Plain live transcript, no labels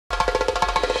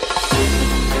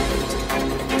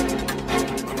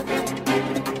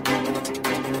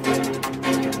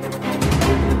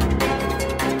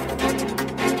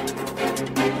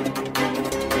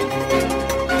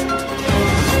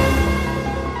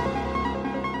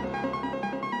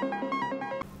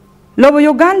Lobo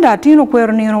Uganda tino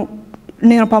kwero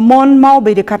nino pamon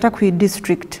maube Katakwi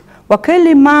district.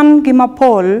 Wakeli man gima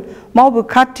Paul maube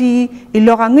kati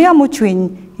iloga ANGEYA muchwiny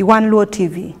i Wan Luo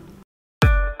TV.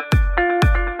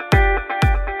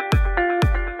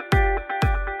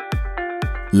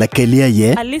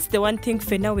 At least the one thing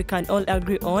for now we can all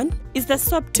agree on is the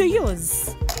soap to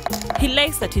use. He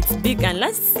likes that it's big and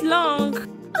lasts long.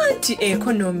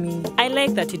 Anti-economy. I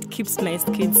like that it keeps my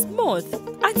skin smooth.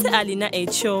 Alina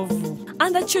echovu.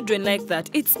 And the children like that.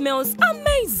 It smells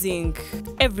amazing.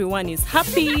 Everyone is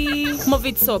happy.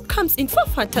 Movit soap comes in 4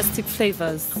 fantastic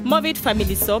flavors. Movit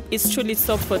family soap is truly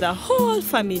soap for the whole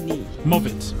family.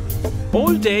 Movit.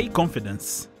 All day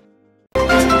confidence.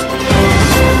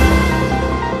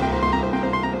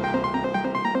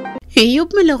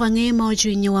 Yup melogange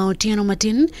mauchwiny wa otieno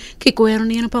matin kikwero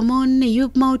ni pamon ni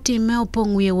yup mautime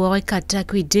opong'wie wa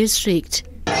Katakwi district.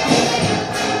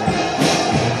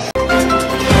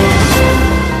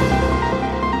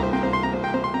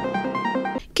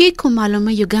 Kiko malo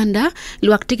me Uganda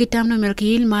luak tikitam no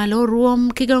merkil malo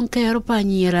ruom kigong kero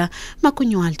panyira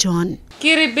makunyual chon.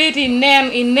 Kiribiti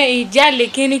nem inne ijali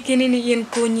kini ni yin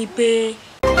kunyipe.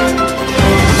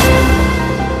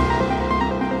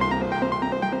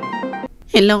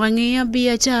 Elo ANGEYA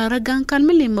biashara gankan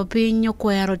milimo pinyo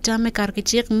kwero tame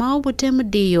karkichik maubutem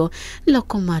dio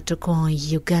lokomato ko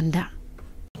Uganda.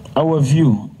 Our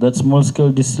view that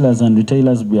small-scale distillers and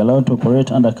retailers be allowed to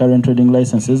operate under current trading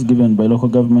licenses given by local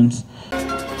governments.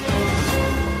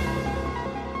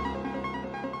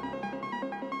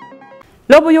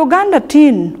 Lobo Uganda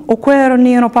tin okwero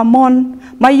nino pamon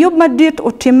mayub madit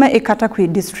otime Katakwi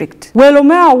district. Welo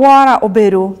me awara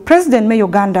obedo President me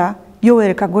Uganda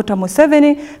Yoweri Kaguta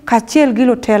Museveni kachiel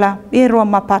gilo tela irwa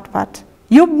mapat-pat.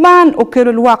 Yubman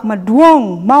okelo luak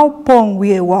maduong maupong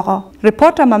wiye wako.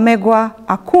 Reporter mamegwa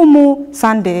Akumu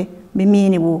Sunday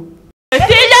mimini wu.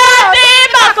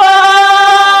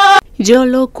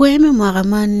 Jolo kweme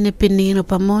mwagaman ne pinino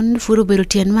pamon furu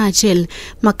berutien machel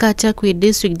Katakwi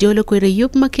district jolo kwere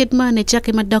yup maketma ne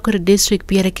chake madokore district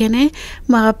piere kene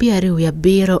piare uya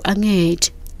biro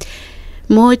ang'ech.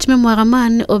 Moch me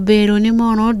mwagaman obero ni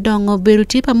mono dongo beru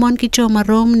tipa mon kichoma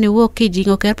rom ni woki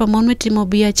jingo ker pa mon metimo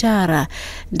biashara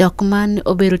dokman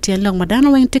obero tienlong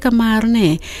madano weng tika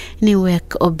marne ni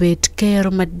wek obet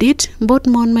ker madit bot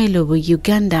mon mailobo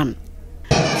Uganda.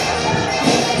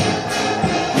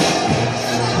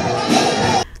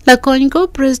 La Kongo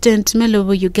President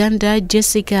Melobo Uganda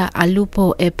Jessica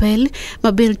Alupo Epel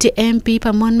mabirti MP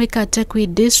pamon me Katakwi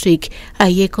district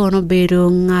ayekono bero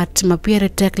ngat mapiere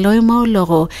tek loy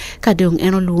maologo kadong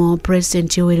enoluo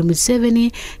President Yoweri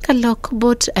Museveni kalok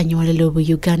bot anywale lobo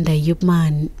Uganda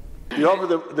yupman. You have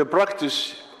the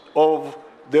practice of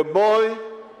the boy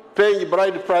paying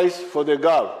bride price for the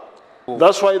girl.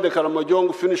 That's why the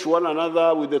Karamojong finish one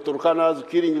another with the Turkanas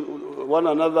killing one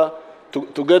another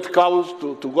to get cows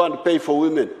to go and pay for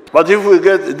women. But if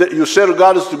you sell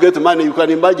girls to get money, you can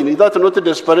imagine, is that not a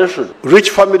desperation? Rich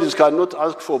families cannot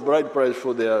ask for bride price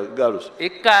for their girls. All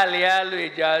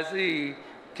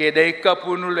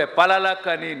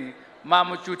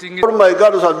my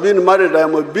girls have been married. I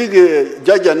am a big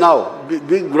judge now,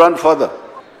 big grandfather.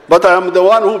 But I am the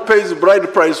one who pays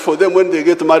bride price for them when they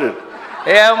get married.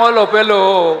 I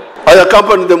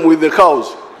accompany them with the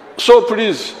cows. So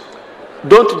please,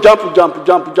 don't jump.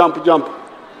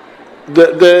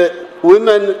 The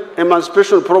women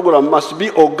emancipation program must be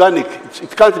organic.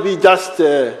 It can't be just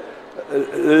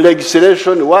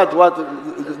legislation.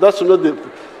 That's not the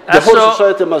whole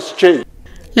society must change.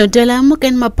 Lodela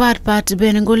muken mapat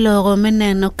benengologo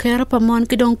meneno kero pamon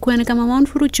kidong kwen kamamon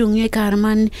furuchungye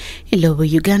karman ilobo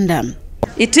Uganda.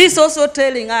 It is also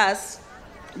telling us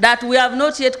that we have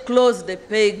not yet closed the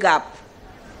pay gap.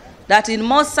 That in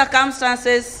most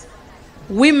circumstances,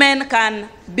 women can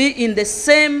be in the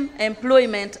same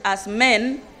employment as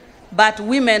men, but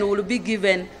women will be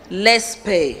given less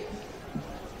pay.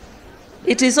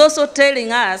 It is also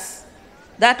telling us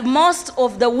that most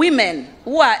of the women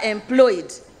who are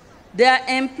employed, they are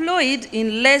employed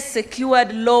in less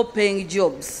secured, low-paying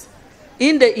jobs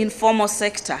in the informal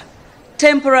sector,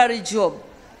 temporary job,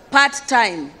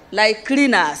 part-time, like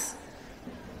cleaners.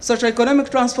 Socio-economic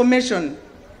transformation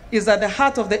is at the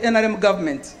heart of the NRM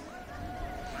government.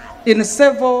 In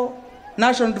several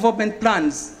national development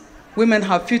plans, women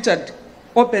have featured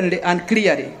openly and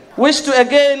clearly. Wish to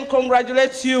again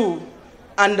congratulate you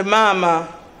and Mama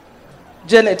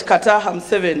Janet Kataham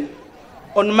 7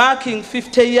 on marking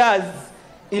 50 years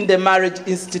in the marriage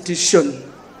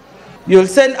institution. You'll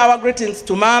send our greetings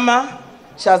to Mama.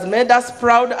 She has made us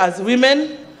proud as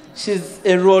women. She's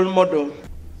a role model.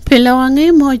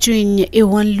 Pilawange mojwin e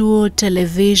Wan Luo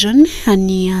television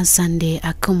ania Sunday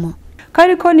akumo.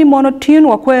 Kariko ni monotin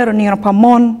wakwero ni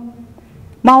rapamon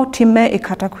mautime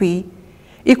ikatakwi.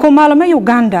 Iko malame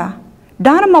Uganda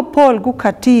dana mapol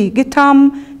gukati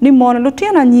gitam ni mono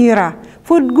lutiana nyira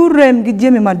fud gurem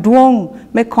gijemi maduong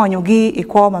me konyo gi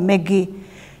iko mamegi.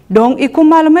 Dong iko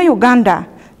malame Uganda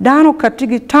dano kati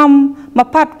gitam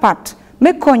mapat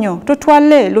me konyo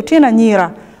totwale lutiana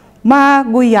nyira ma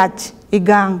guyach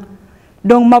igang.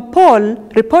 Dong mapol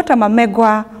reporter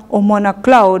mamegwa omona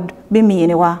cloud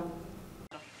bimiiniwa.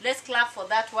 Let's clap for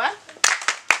that one.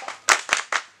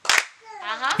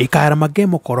 Ikara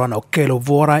magemo corona okelo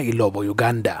vora ilobo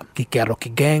Uganda. Kikero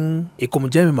kigeng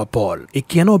ikumjemi mapol.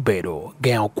 Ikieno bedo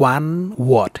gen kwan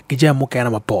what kijemu kena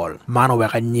mapol. Mano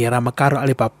weka nyira makaro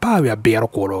alipapawi ya bero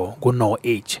kolo guno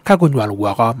ich. Kagunywal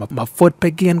waka mafot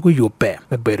pegien gu yupe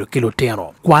mebedo kilo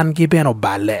teno. Kwan gibeno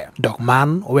bale. Dok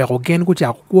man weko gen gu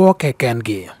chako kwa keken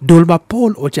gi. Dul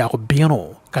mapol o chako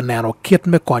bino. Kanero kit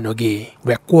me konyo gi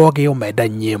wekwo gi umeda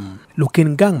nyim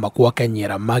lukin gang makwo ka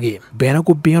nyira magi bena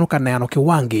gu bino kanero ki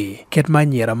wangi kit ma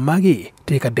nyira magi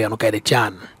tika deno kede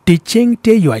chan ti ching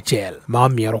te yu achel ma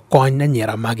miero kony na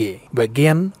nyira magi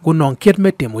wegen gu non kit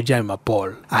me timo jami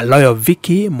mapol aloyo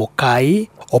Vicky Mukai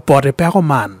opote peko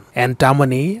man en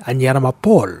tamoni a nyira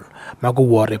mapol magu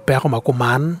wore peko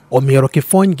makuman o miero ki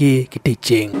fony gi ki ti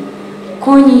ching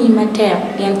konyi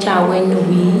matek yen chawe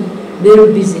nubi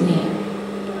beru bizine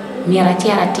Mira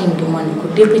tiara ting du man ko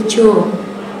depe cho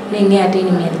ne ngati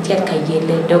ni mira tiat ka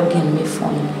yele dogen mi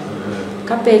fon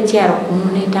ka pe tiara ko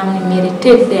ne tam ni mira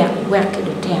tet de work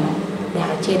de tema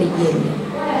da tiara yele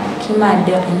ki ma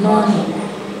de noni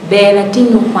be la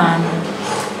tinu kwan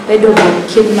be do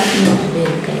kid ma ni be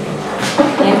ka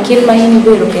en kid ma ni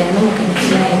be ro ka no mo kan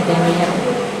ni ay be mi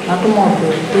ma ko mo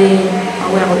be a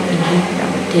wa ko ni ta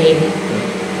tele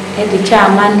e di cha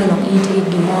man no iti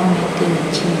di mo me tin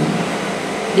chi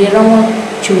Di romo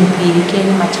chumpi di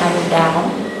kene machalo dao,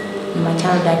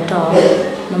 machalo dato,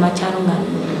 machalo ngan.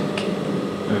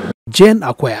 Jen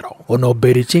Akwero ono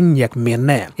beriching nyek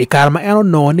minne ikarma eno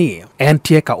noni en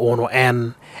tie ka ono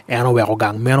en eno weko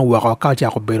gang meno weko ka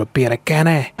jako bero pire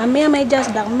kene Amia me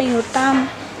just dak me utam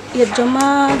ye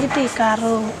joma giti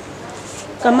karo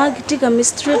kama giti ka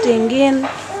mistreating in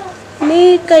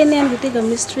ni kainem giti ka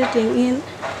mistreating in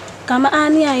kama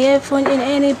ani aye phone in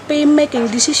any pay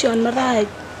making decision right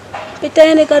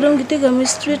Itene kadong giti ka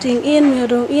mistreating in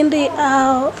miodong indi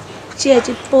ao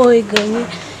chiachi poi gani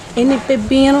any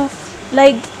pebino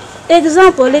like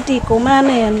example leti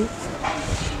komanen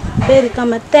beri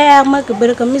kama ter ma ke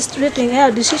beri ka mistreating a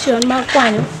decision ma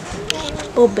kwanyo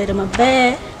o beri ma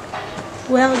be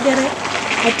well gere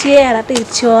atiera te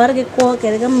chor ke ko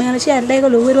ke ga mena chia le ko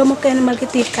lo wiro mo ken ma ke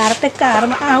ti karte kar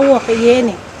ma awo ke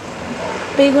yene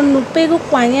pego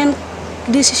kwanyen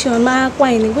decision ma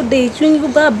kwani go de chuni go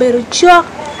ba beru chok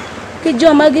ke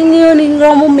joma gi ngiyo ni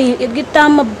romo mi gi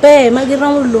tam be ma gi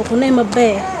romo lo ko ne ma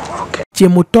be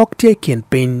Chiemu tok tie kin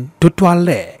pin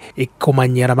tutwale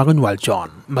ikomanyera magunywal chon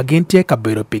magin tie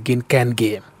kabero pigin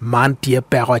kengi man tie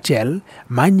pero chel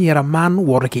manyera man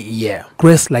worki iye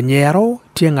Grace Lanyero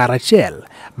tie ngara chel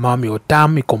mami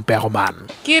otam ikompero man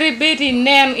Kiri beti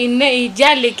nem inne I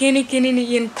jale kini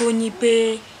ni yen konyi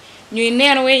pe Nyu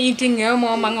nen we eating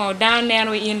mo mango down nen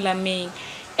we in la me.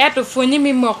 Eto fonyi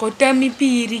mi moko tami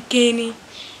piri keni.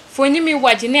 Fonyi mi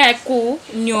wajine aku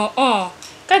nyo on.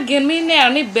 Ka gen mi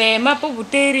nen ni be ma po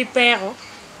buteri pero.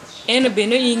 Eno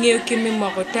beno inge kin mi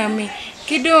moko tami.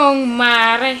 Kidong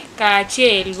mare ka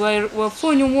chel wa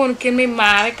fonyi won kin mi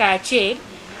mare ka chel.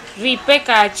 Ripe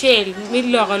ka chel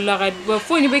mi loga wa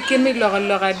fonyi be kin mi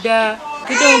loga da.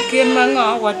 Kidong kin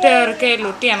mango wa ter ke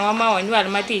lo tian wa ma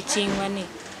wanywal mati ching wani.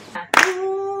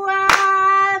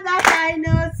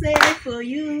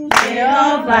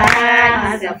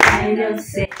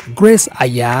 Grace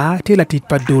Aya tila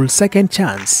titpadul second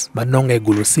chance manonge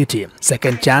Gulu City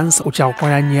second chance uchao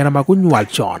kwa nyera magunywal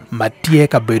chon matie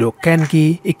kabedo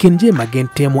kengi ikinje magen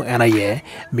temu enaye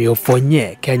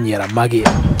miofonye ke nyera magi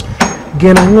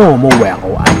gena ngo mo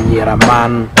weko anyera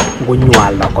man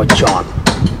gunywal ko chon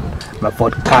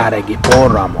mafot kare gi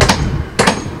poramo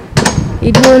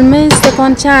It will mean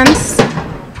second chance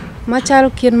Machalo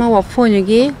kien ma wafonyo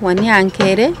gi wani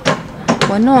ankere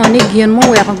wano ni gien mo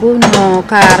weka go no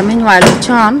kar menywal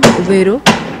chon ubero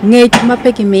ngech ma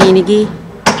peki meni gi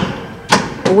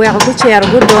weka go cher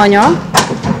go donyo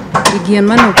gien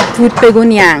ma no put pego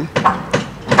nyang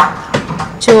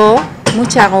cho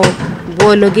muchako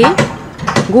bolo gi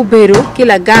go bero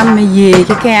kila gam me ye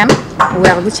ki ken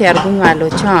weka go cher go nywalo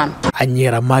chon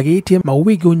anyira magi tie ma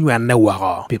wigi unywan ne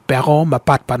wako pi peko ma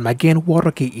pat ma gen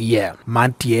woro ki iye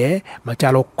man tie ma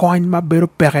chalo kony ma bero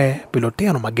peke pi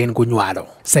lutino ma gen gunywalo.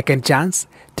 Second chance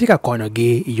tika konyo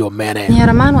gi yo mene.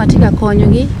 Nyara man watika konyo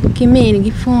gi kimin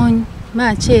gi fony ma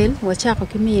achel wachako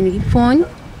kimin gi fony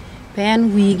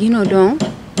pen wigi no dong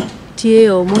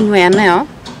tie o munywen neo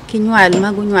kinywal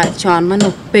ma gunywal chon mano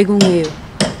pegu ng'eyo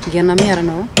gena miera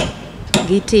no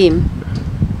gi tim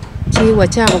ti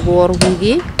wachako goro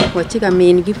wigi wachika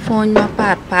min gi fony ma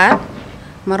pat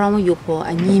maromo yupo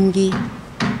anyim gi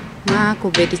ma ko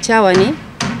beti chawani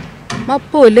ma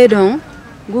pole dong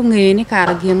gung'eyo ni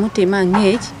kara gien mutima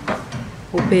ng'ech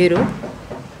obedo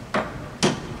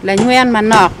la nywen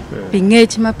manok pi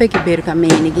ng'ech ma peki bedo ka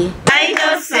min gi.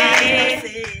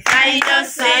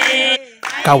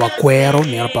 Kawa kwero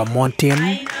ni pa mountain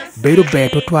bedo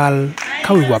beto twal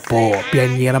kawi wapo pia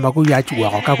nyera magu yach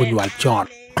wako ka kunywal chon.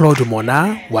 Claude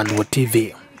Mona, Wan Luo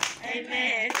TV.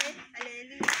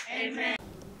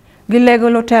 Gilego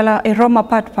lotela e Roma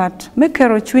pat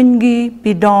mekero chwingi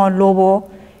bidon lobo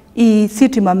i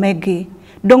city mamegi.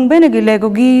 Dong bene gilego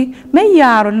gi me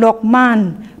yaro lok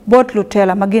man bot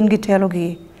lotela magin gitelo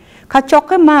gi.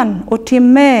 Kachoke man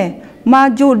otime ma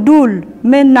jodul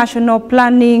men National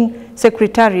Planning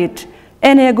Secretariat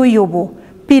enego yobo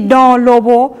pidon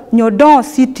lobo nyodon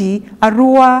city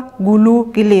Arua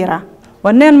Gulu Gilera.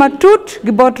 Wanen matut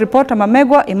gibot reporter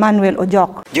mamegwa Emmanuel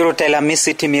Ojok. Jurutela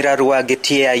misiti mirarua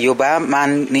gitia yuba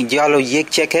man ni jalo yik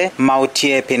cheke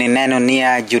mautie pinineno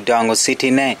nia judongo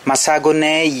city ne. Masago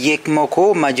ne yik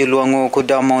moku majuluongu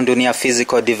kudomo dunia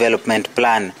physical development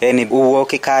plan. Eni uwo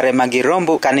kikare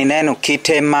magirombu kanineno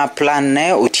kite ma plan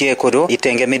ne utie kudu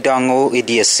itenge midongo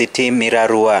idie city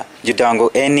mirarua.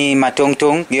 Judongo eni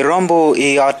matungtung girombu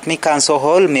i otmi council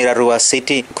hall mirarua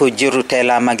city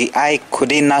kujurutela magi ai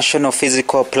kudi National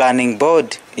Physical Planning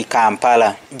Board i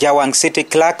Kampala. Jawang City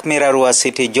Clerk Mirarua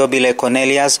City Jobile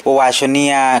Cornelius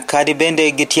uwashonia kadi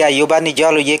bende gitia yuba ni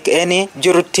jalo yek eni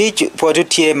jurutich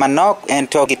podutie manok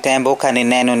ento gitembo kani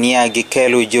neno nia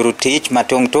gikelu jurutich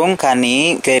matungtung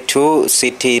kani ketu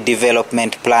city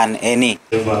development plan eni.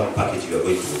 Whatever package you are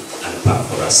going to unpack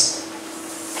for us,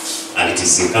 and it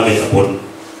is incumbent upon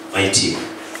my team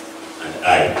and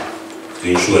I to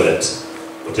ensure that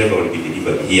whatever will be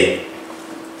delivered here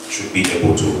should be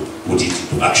able to put it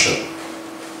into action.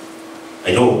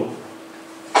 I know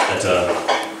that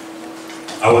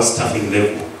our staffing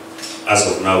level as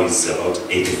of now is about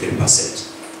 83%.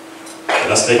 The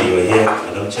last time you were here,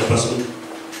 Madam Chairperson,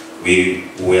 we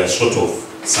were short of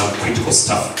some critical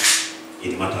staff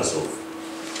in matters of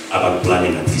urban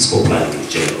planning and fiscal planning in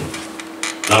general.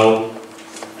 Now,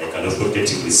 I can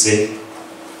authoritatively say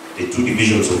the two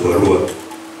divisions of Arua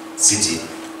City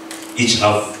each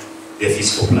have their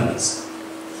fiscal planners.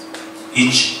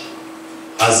 Each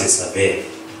has a surveyor,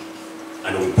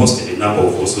 and we posted a number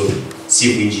of also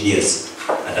civil engineers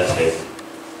at that level.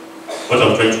 What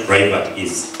I'm trying to drive at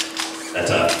is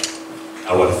that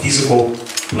our physical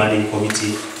planning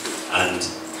committee and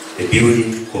the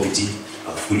building committee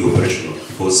are fully operational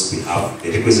because we have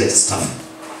the requisite staff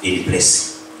in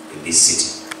place in this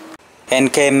city.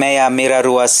 NK Mayor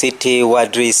Mirarua City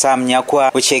Wadri Sam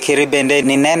Nyakwa uchekiri bende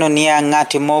ni neno niya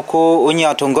ngati moku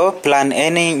unyotungo plan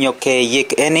eni nyoke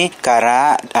yik eni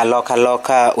kara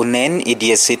aloka unen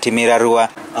idie City Mirarua.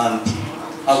 And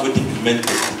how it implemented.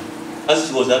 As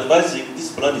he was advising,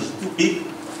 this plan is too big,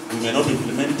 we may not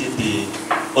implement it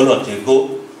all at a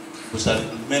go, we shall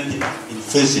implement it in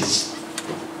phases.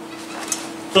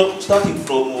 So starting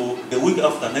from the week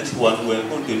after next one, we are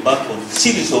going to embark on a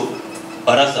series of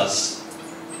barazas.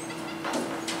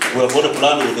 We have got a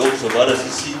plan with the Office of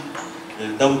RCC,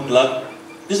 the town clerk.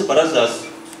 These barazas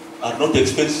are not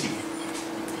expensive.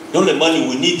 The only money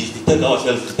we need is to take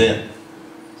ourselves there.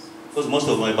 Because most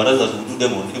of my barazas will do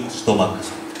them on empty stomach.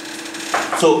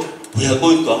 So we are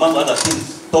going to, among other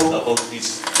things, talk about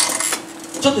this.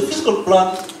 So the fiscal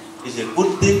plan is a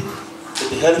good thing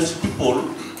that helps people,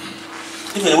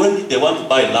 even when they want to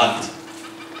buy land,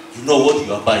 you know what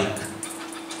you are buying.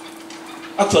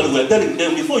 Actually, we are telling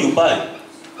them, before you buy,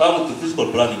 come to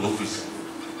fiscal planning office.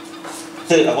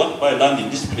 Say, I want to buy land in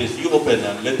this place. You open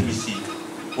and let me see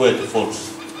where it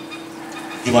falls.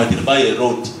 You might buy a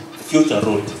road, a future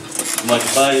road. You might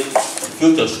buy a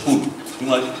future school.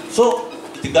 So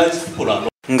it guides people along.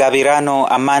 Ngabirano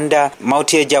Amanda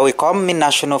Mautie Jawikom mi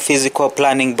National Physical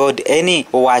Planning Board eni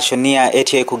uwashonia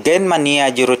etie kugen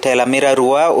mania jurutela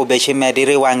Mirarua ubeshi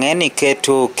mediri wangeni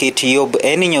ketu kitiyub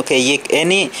eni nyoke yik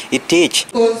eni itich.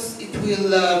 Because it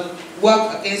will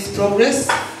work against progress,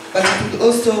 but it will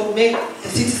also make the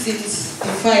citizens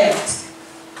defiant.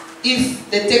 If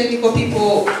the technical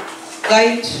people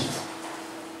guide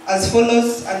as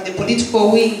follows, and the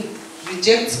political wing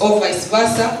rejects, or vice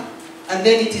versa, and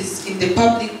then it is in the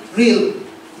public realm.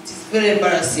 It is very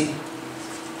embarrassing.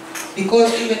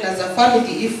 Because even as a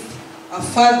family, if a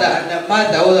father and a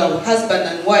mother, or a husband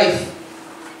and wife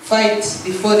fight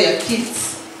before their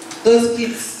kids, those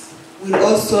kids will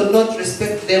also not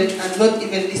respect them and not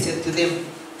even listen to them.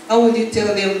 How will you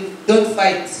tell them, don't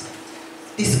fight,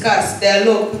 discuss,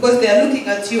 dialogue, because they are looking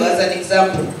at you as an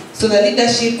example. So the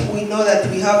leadership, we know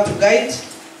that we have to guide,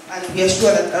 and we are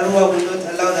sure that Arua will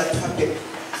not allow that to happen.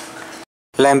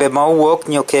 Lembe mawuok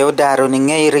nyokeo daro ni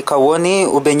ng'eiri kawoni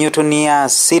ubenyutunia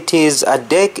cities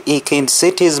adek ikind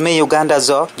cities mi Uganda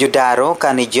zo judaro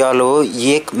kani jolo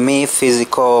yik mi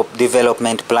physical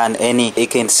development plan eni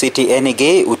ikind city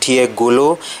enigi utie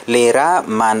Gulu, Lera,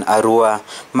 man Arua.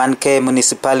 Man ke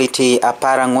municipality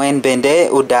apara ngwen bende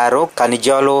udaro kani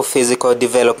jolo physical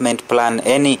development plan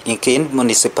eni ikind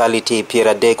municipality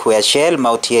Pira dek we Shell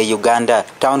mautie Uganda.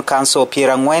 Town council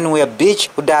Pira ngwen we beach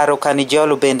udaro kani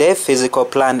jolo bende physical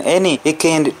plan eni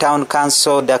ikind town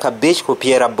council daka beach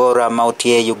kupiera bora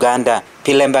mautie Uganda.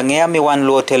 Pilemba ngea mi Wan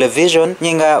Luo television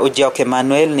nyinga Ujoke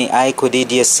Manuel ni ai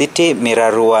kudidie city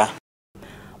Mirarua.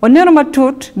 Onero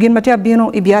matut gin matia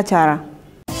bino ibiachara.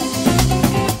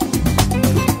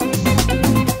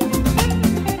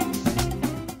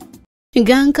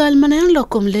 Gankal manen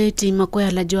lokom leti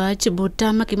makwea la joach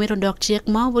butama kimero dok chiek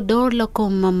ma bodor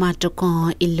lokom mamato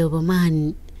ko ilobo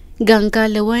man.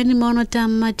 Gankal wine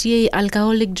monotam matie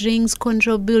alcoholic drinks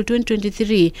control bill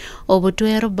 2023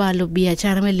 obotuero balo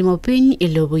biachara melimo piny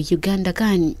ilobo Uganda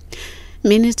kan.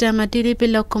 Minister Matiri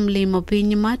Pilokom limo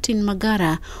piny Martin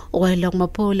Magara oilok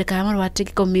mapole kamar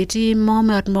watiki committee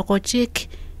mome ot moko chik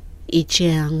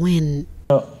iche angwen.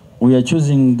 We are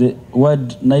choosing the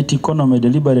word night economy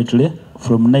deliberately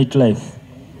from nightlife.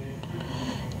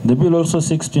 The bill also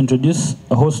seeks to introduce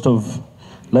a host of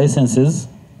licenses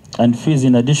and fees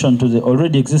in addition to the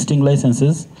already existing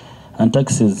licenses and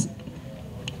taxes.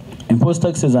 Imposed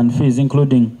taxes and fees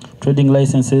including trading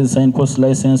licenses, signpost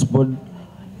license,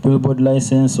 billboard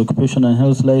license, occupation and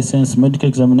health license, medical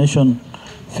examination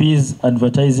fees,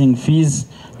 advertising fees,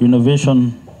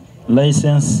 renovation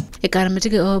license.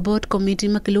 Ekarmetike Board Committee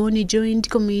Makiloni Joint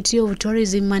Committee of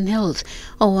Tourism and Health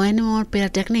owane mor pera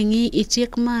teknengi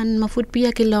ichiek man mafut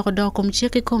pia kiloko dokom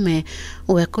chieke kome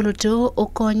wekoloto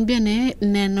okony bene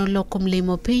neno lokom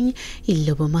limo piny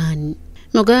ilobo man.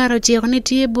 Mogaro chiek ni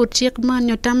tie but chiek man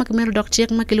nyotama kimero dok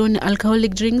chiek makiloni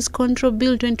alcoholic drinks control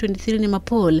bill 2023 ni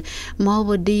mapol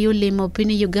maobo diyo limo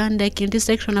piny Uganda kinti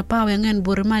section apawe ngen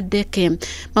burma deke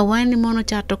mawani mono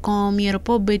chato ko miero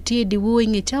po betie diwo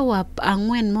ingi chawap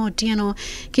angwen mo tiano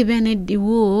kibene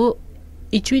diwo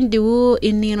ichwin diwo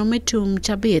inino metum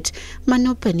chabit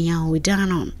manopeni ya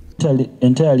widano.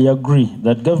 Entirely agree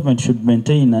that government should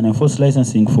maintain and enforce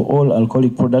licensing for all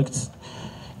alcoholic products.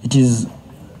 It is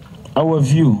our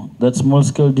view that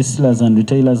small-scale distillers and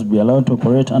retailers be allowed to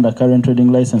operate under current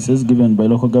trading licenses given by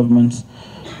local governments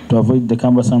to avoid the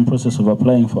cumbersome process of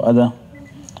applying for other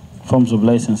forms of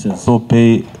licenses. So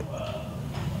pay,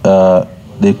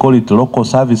 they call it local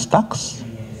service tax.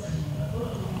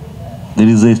 There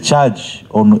is a charge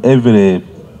on every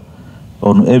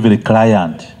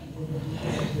client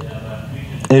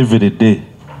every day.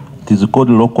 It is called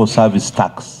local service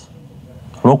tax,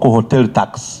 local hotel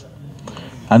tax.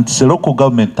 And it's a local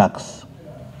government tax.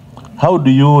 How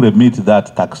do you remit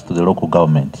that tax to the local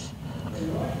government?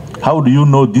 How do you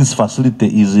know this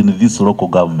facility is in this local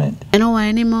government? Eno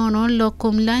waini mono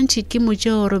lokom lanchi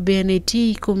kimuchoro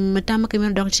beneti kum matama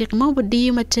kimero dok chik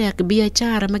mabodi matek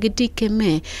biachara magiti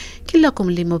keme kilokom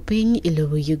limo piny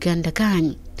ilobo Uganda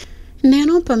kan.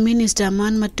 Neno pa minister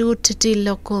man matut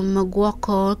tiloko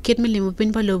magwako kit milimo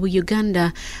piny palobo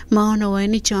Uganda maono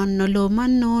waini chon no lo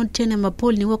mano tene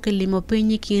mapol ni woke limo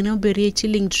piny kino berie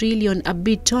chilling trillion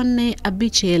abitone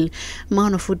abichel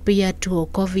maono food pia to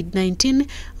COVID-19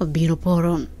 obiro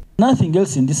poro. Nothing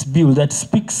else in this bill that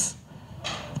speaks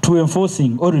to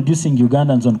enforcing or reducing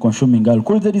Ugandans on consuming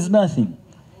alcohol. There is nothing.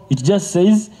 It just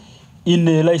says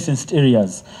in licensed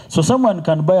areas. So someone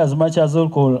can buy as much as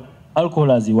alcohol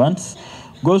as he wants,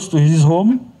 goes to his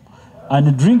home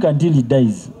and drink until he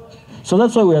dies. So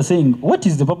that's why we are saying, what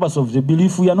is the purpose of the bill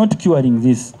if we are not curing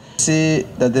this? See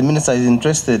that the minister is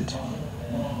interested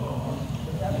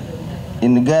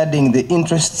in guarding the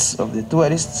interests of the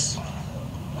tourists,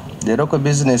 the local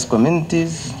business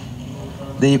communities,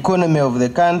 the economy of the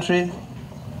country.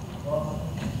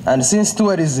 And since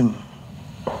tourism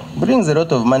brings a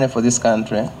lot of money for this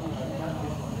country,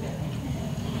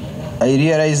 I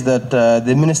realize that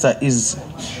the minister is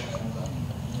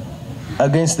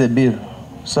against the bill.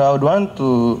 So I would want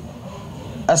to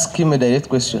ask him a direct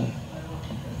question.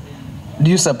 Do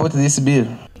you support this bill?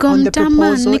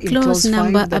 Kontaman clause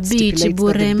number abich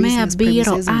bureme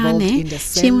abiro ane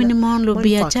chimini monlo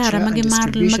biachara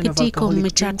magitiko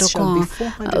michato ko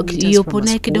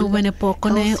yopone kidong wene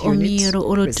pokone omiero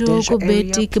orotogo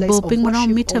beti kiboping mano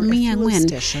mita mia ngwen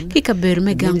kikaberu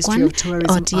megankwan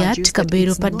otiat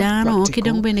kaberu padano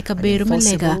kidong bene kaberu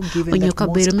melega onyo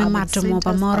kaberu me mato mo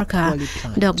pamorka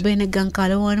dok bene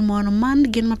gankalo wan mono man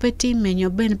gin mapeti menyo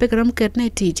bene pegram ketne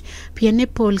tich piene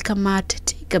pol kamat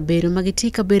kaberu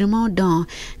magiti kaberu mo don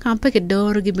kampe ke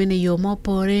dor gibene yo mo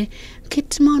pore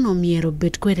kit mono miero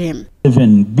bet kwedem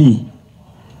 7B,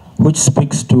 which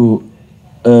speaks to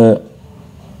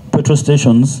petrol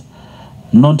stations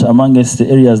not amongst the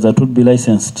areas that would be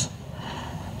licensed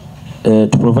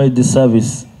to provide this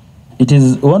service. It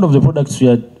is one of the products we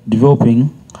are developing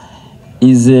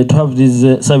is to have these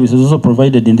services also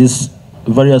provided in these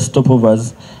various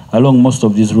stopovers along most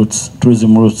of these routes,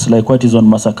 tourism routes, like what is on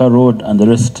Masaka Road and the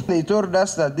rest. They told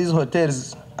us that these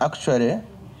hotels actually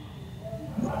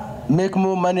make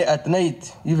more money at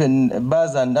night, even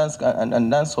bars and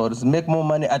dance halls make more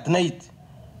money at night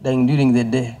than during the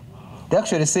day. They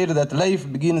actually said that life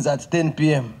begins at 10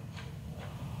 p.m.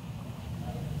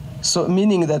 So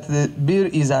meaning that the beer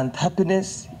isn't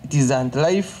happiness, it isn't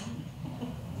life.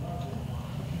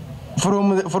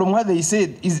 From what they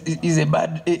said is a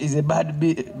bad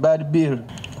beer.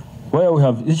 Where we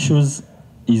have issues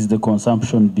is the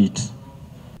consumption bit.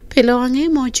 Pelonge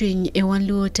mochwiny e Wan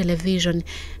Luo television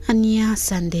ania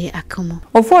Sunday akomo.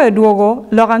 Ofo eduogo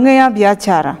logangeya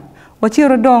biachara.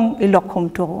 Ochiro dong ilokom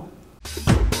togo.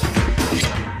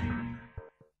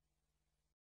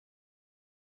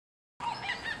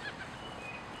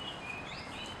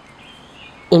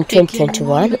 In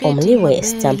 2021, OMLIWE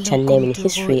stamped her name in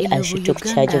history as she took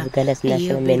charge of Uganda's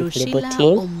national men's volleyball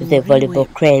team, the Volleyball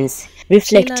Cranes.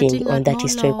 Reflecting on that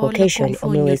historic occasion,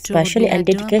 OMLIWE's passion and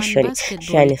dedication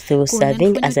shine through,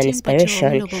 serving as an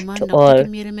inspiration to all.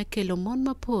 Being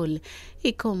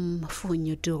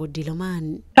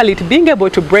able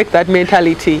to break that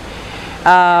mentality,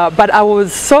 but I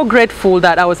was so grateful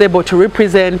that I was able to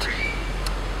represent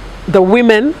the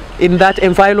women in that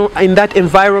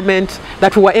environment,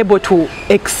 that we were able to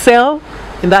excel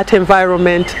in that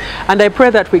environment, and I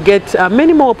pray that we get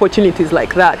many more opportunities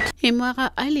like that. Himwaka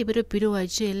alibero pido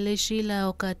wachele shila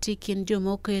okati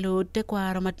kinjomo kelo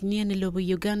tekwara matnieni lobo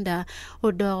Uganda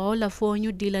odo la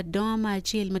fonyo dila doma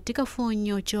achil matika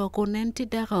fonyo choko nenti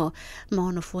daro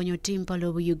maono fonyo timpa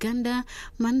lobo Uganda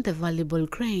man the Volleyball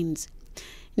Cranes.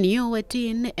 Niyo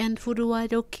watin and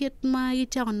fuduwado kit ma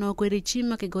itano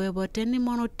kwerichima kegoya boteni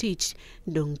mono teach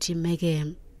dong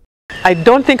chimege. I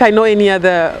don't think I know any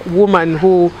other woman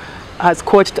who has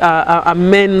coached a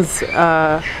men's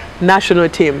national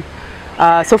team.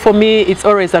 So for me, it's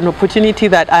always an opportunity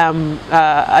that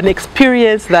an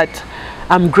experience that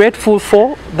I'm grateful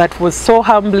for, that was so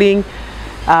humbling,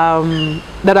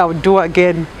 that I would do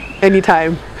again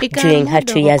anytime. During her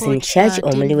 2 years in charge,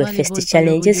 OMLIWE faced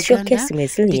challenges showcasing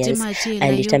resilience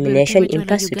and determination in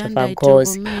pursuit of our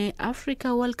goals.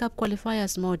 Africa World Cup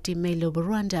qualifiers more team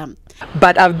Rwanda.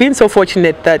 But I've been so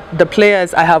fortunate that the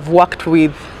players I have worked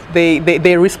with,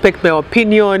 they respect my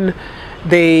opinion.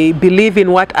 They believe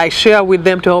in what I share with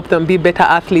them to help them be better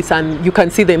athletes, and you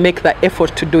can see they make the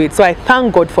effort to do it. So I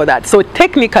thank God for that. So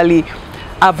technically,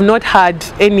 I've not had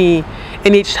any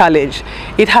challenge.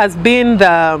 It has been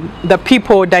the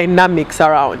people dynamics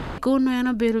around. Kuno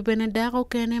yana beru benedaro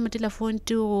kene matila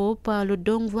fontu pa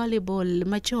ludong volleyball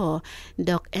macho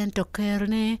dok ento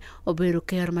kerne oberu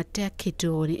ker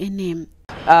matekito ni enim.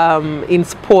 In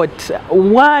sport,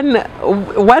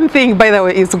 one thing, by the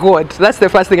way, is God. That's the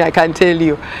first thing I can tell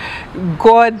you.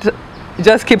 God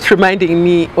just keeps reminding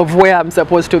me of where I'm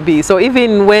supposed to be. So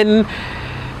even when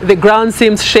the ground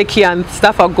seems shaky and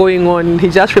stuff are going on, he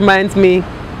just reminds me,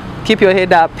 keep your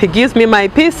head up. He gives me my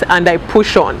peace and I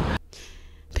push on.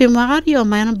 Pimaradio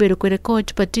mayano beru kwere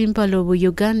coach patimpa lobo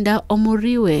Uganda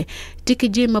omuriwe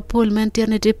tikije mapol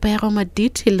manternete pero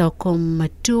madit ilokom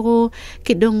maturo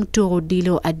kidong turo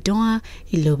dilo adoa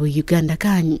ilobo Uganda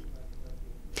kanyi.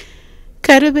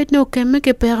 Karibet no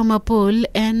kemeke per mapol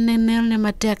en nelne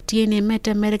matek tiene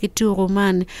meta mereki turo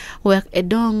man wek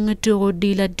edong turo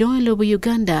dila don lobo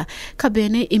Uganda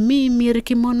kabene imi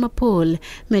miriki mon mapol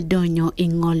medonyo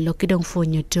ingolo kidong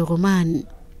fonyo turo man.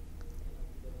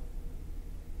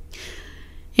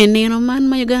 Enino man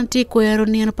ma Uganda kwero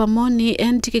nino pamoni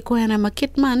en tiki kwena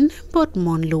makitman bot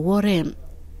mon luwore.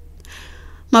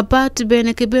 Mapat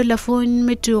bene kibir la fon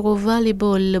meturo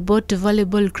volleyball bot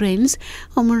volleyball cranes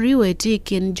omriwe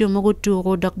tikin jomogo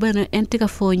turo dok bene entika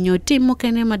fonyo timo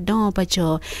kene madon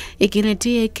pacho ikine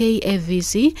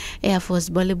KFVC Air Force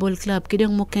Volleyball Club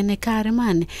kidong mokene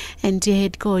kareman enti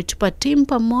head coach patim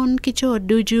pamon kicho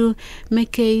duju me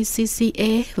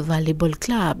KCCA Volleyball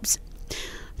Clubs.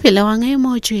 Pila wange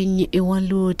mo chwiny Wan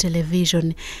Luo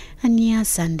television ania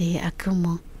Sunday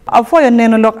akumo. Afoyo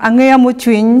neno lok ANGEYA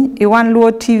mochwiny Wan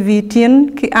Luo TV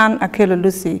tin ki an AKELLO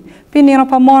Lucy. Pinino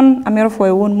pa mon amero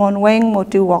foyo wun mon weng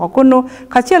moti wako kuno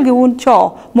kachiel gi wun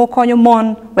cho mo konyo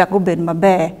mon wek gubed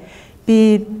maber.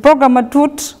 Pi program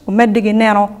matut umedigi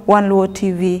neno Wan Luo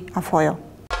TV afoyo.